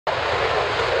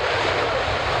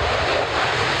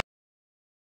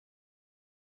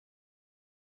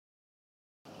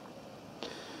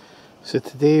So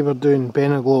today we're doing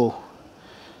Beinn A Ghlo.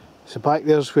 So back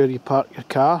there's where you park your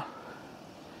car.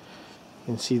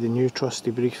 You can see the new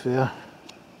trusty brief there.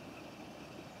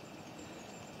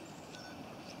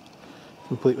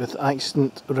 Complete with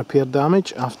accident repair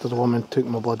damage after the woman took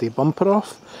my bloody bumper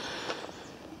off.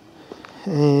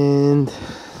 And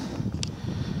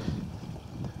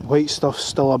white stuff's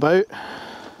still about.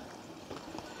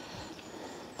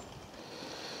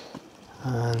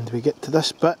 And we get to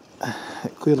this bit,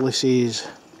 it clearly says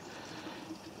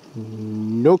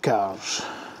no cars.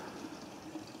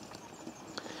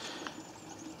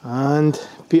 And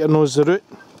Peter knows the route.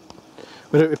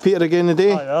 We're out with Peter again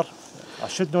today. Hi there. I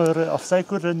should know the route. I've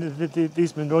cycled in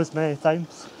these Munros many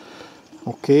times.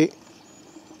 Okay.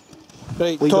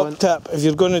 Right, top tip, if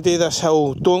you're going to do this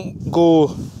hill, don't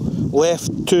go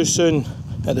left too soon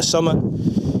at the summit.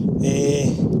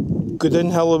 Go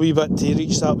downhill a wee bit to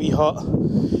reach that wee hut,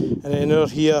 and then we're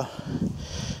here,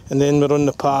 and then we're on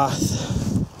the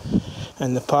path,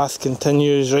 and the path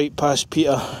continues right past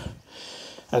Peter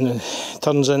and then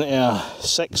turns into a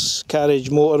 6-carriage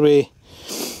motorway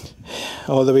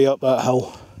all the way up that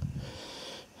hill.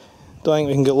 Don't think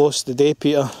we can get lost today,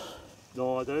 Peter?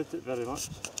 No, I doubt it very much.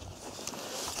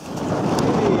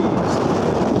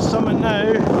 Okay, so summit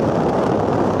now.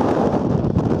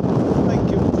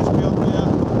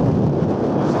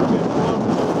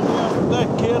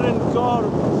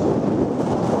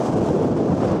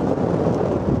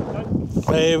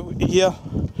 Here,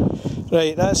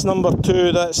 right, that's number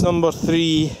 2, that's number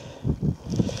 3,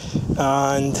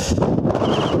 and that's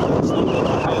number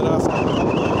 1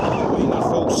 thereafter. Being our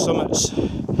false summits.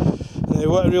 Now,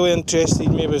 what really interested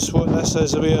me was what this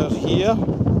is. We're here,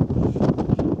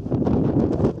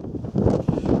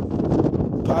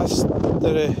 past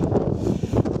the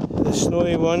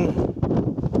snowy one.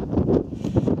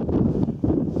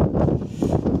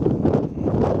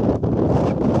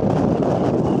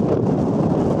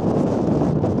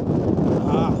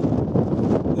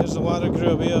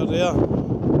 There,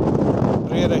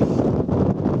 Briagh. I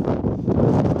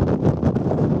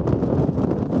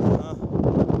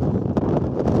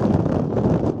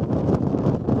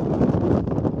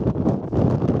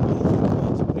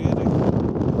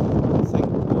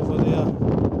think over there,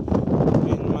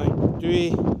 Beinn A Ghlo.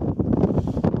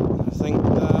 I think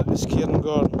that is Carn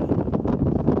Liath.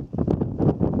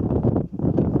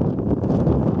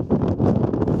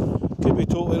 Could be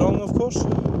totally wrong, of course.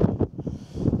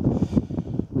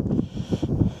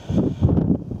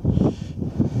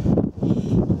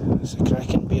 There's a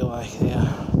cracking Beinn there.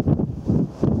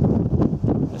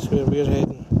 That's where we're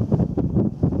heading.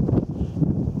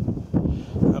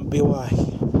 And Beinn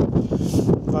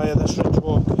via this ridge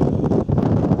walk.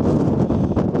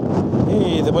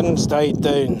 Hey, the wind's died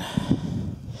down.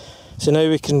 So now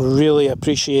we can really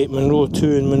appreciate Munro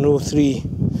 2 and Munro 3.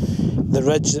 The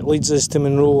ridge that leads us to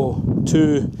Munro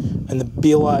 2 and the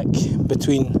Beinn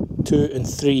between 2 and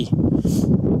 3.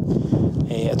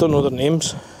 I don't know their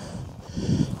names.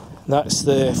 That's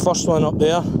the first one up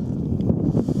there.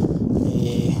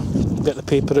 Get the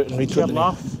paper out and read what the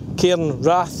name. Carn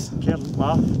Liath. Carn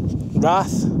Liath.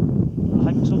 Rath? I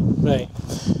think so. Right.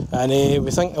 And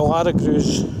we think the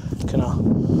Laragru's kind of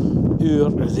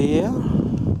over there.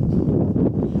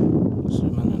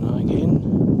 Zoom in on that again.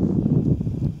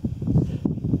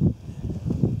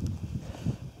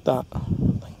 That, I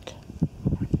think.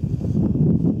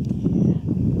 Yeah.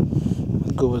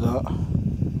 I'll go with that.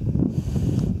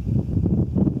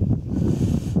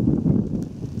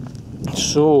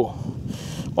 So,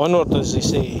 onward as they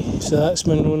say. So that's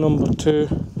Munro number 2.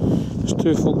 There's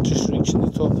 2 folk just reaching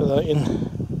the top of that in.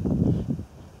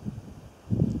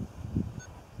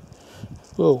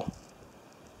 Whoa.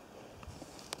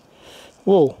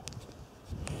 Whoa.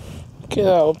 Get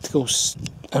that optical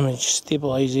image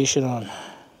stabilisation on.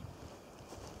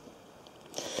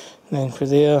 And then from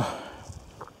there,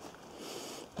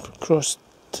 across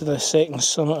to the second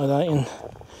summit of that in. And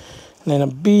then a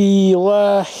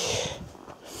Beinn.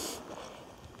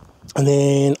 And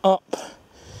then up,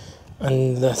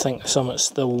 and I think the summit's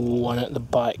the one at the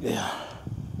back there.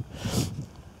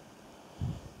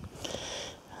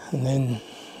 And then,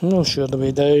 I'm not sure the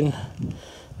way down,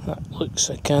 that looks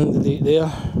a candidate there.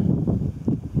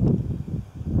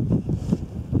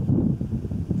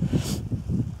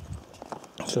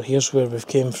 So here's where we've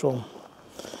came from.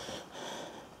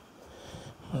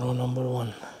 Row number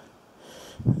 1.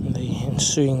 And the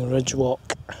ensuing ridge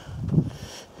walk.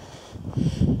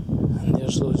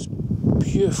 There's those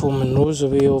beautiful Munros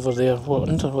away over there. I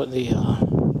wonder what they are.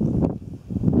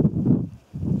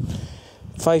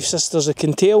 5 Sisters of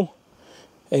Kintail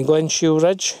in Glenshiel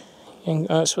Ridge. I think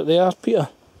that's what they are, Peter.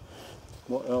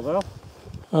 What are they?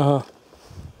 Nah,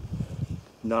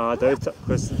 I doubt it,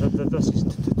 because this is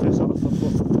too sort of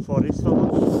forest for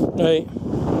that. Right.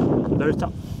 Doubt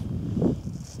it.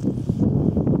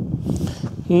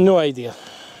 No idea.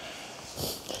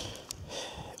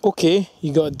 Okay,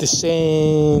 you got to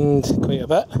descend quite a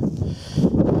bit.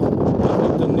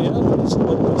 Down there, it's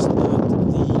almost at the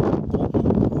bottom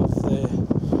of the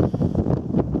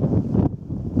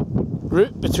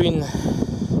route between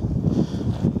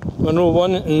Monroe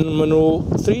 1 and Monroe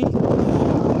 3.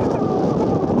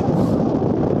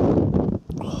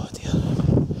 Oh dear.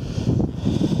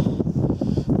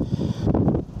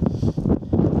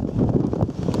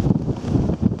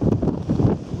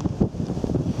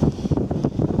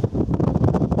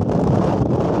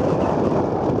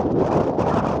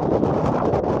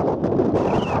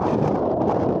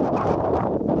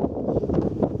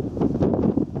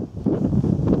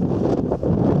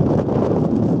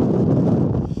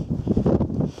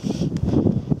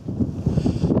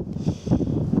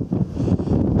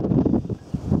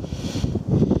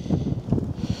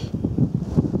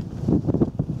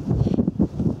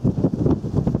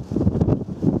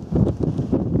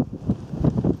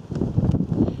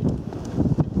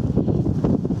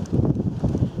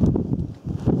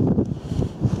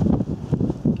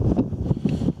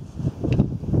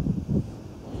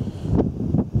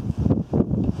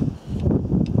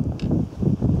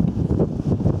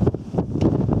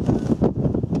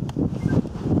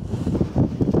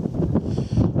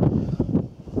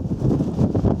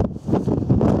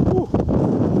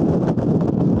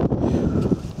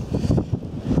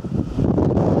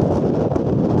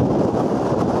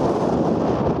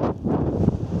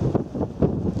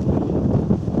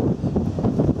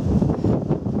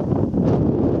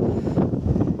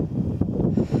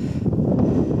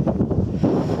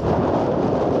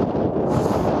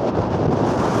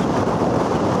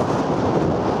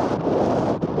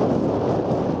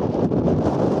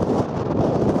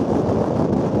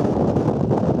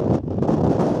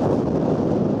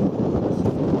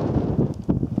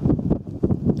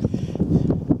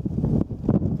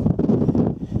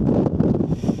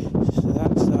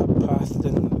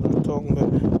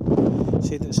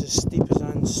 Said it's as steep as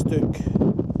Anne Stook.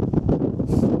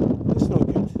 It's not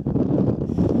good.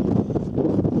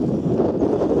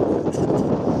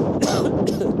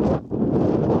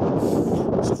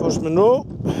 So first Monroe,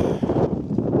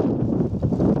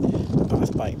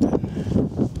 path back down.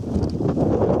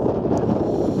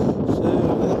 So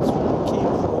that's where we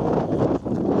came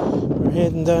from. We're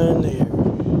heading down there.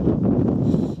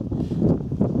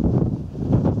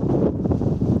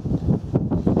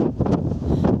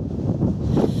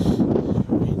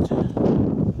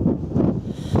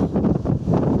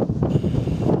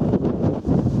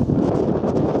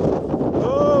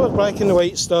 Back in the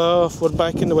white stuff, we're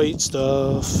back in the white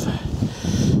stuff.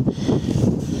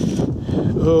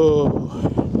 Oh,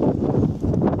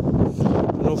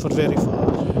 not for very far.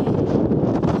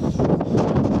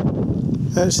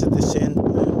 That's the descent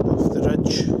of the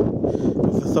ridge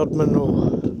of the third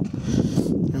Monroe.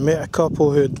 I met a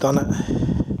couple who had done it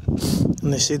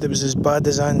and they said it was as bad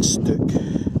as Anne Stook.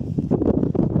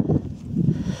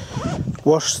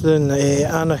 Worse than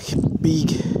Anach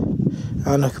Beag,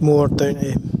 Anach Moor down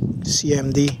to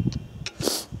CMD.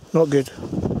 Not good.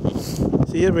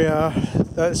 So here we are,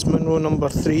 that's Monroe number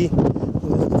 3.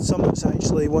 The summit's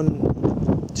actually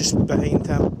one just behind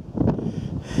him.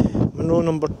 Monroe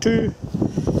number 2.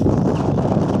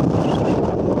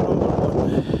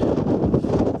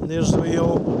 And there's the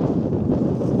wheel.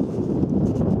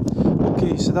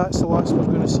 Okay, so that's the last we're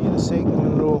going to see of the second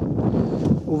Monroe.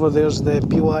 Over there's the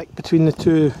Beinn between the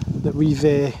two that we've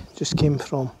just came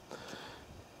from.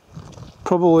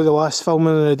 Probably the last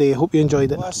filming of the day. Hope you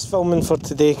enjoyed it. Last filming for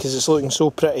today because it's looking so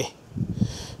pretty.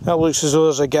 That looks as though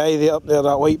there's a guy there up there.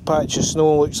 That white patch of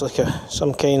snow looks like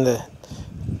some kind of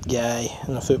guy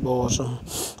in a football or something.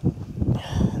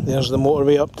 There's the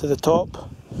motorway up to the top.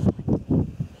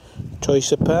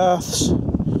 Choice of paths.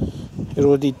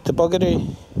 Eroded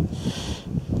toboggery.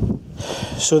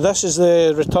 So this is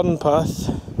the return path.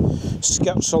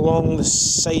 Skirts along the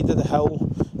side of the hill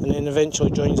and then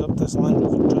eventually joins up this Land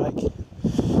Rover track.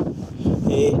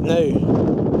 Now,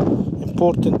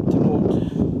 important to note,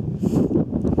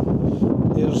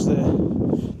 there's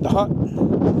the hut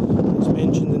that's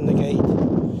mentioned in the guide.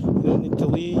 You don't need to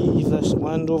leave this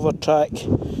Land Rover track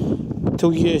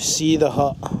till you see the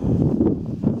hut.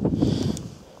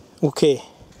 Okay,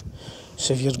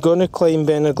 so if you're going to climb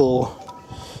Beinn A Ghlo,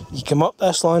 you come up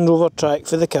this Land Rover track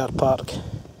for the car park,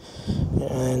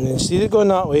 and instead of going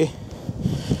that way,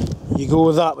 you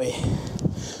go that way.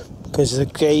 Because the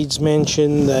guides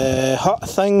mention the hut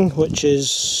thing, which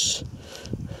is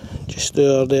just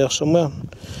there somewhere.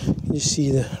 You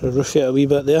see the roof of it a wee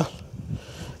bit there.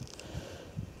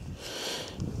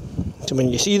 So when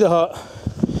you see the hut,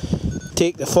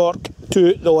 take the fork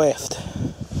to the left,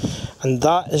 and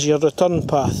that is your return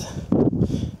path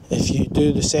if you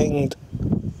do the second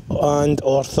and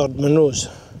or third Monroes.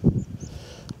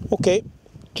 Okay,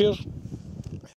 cheers.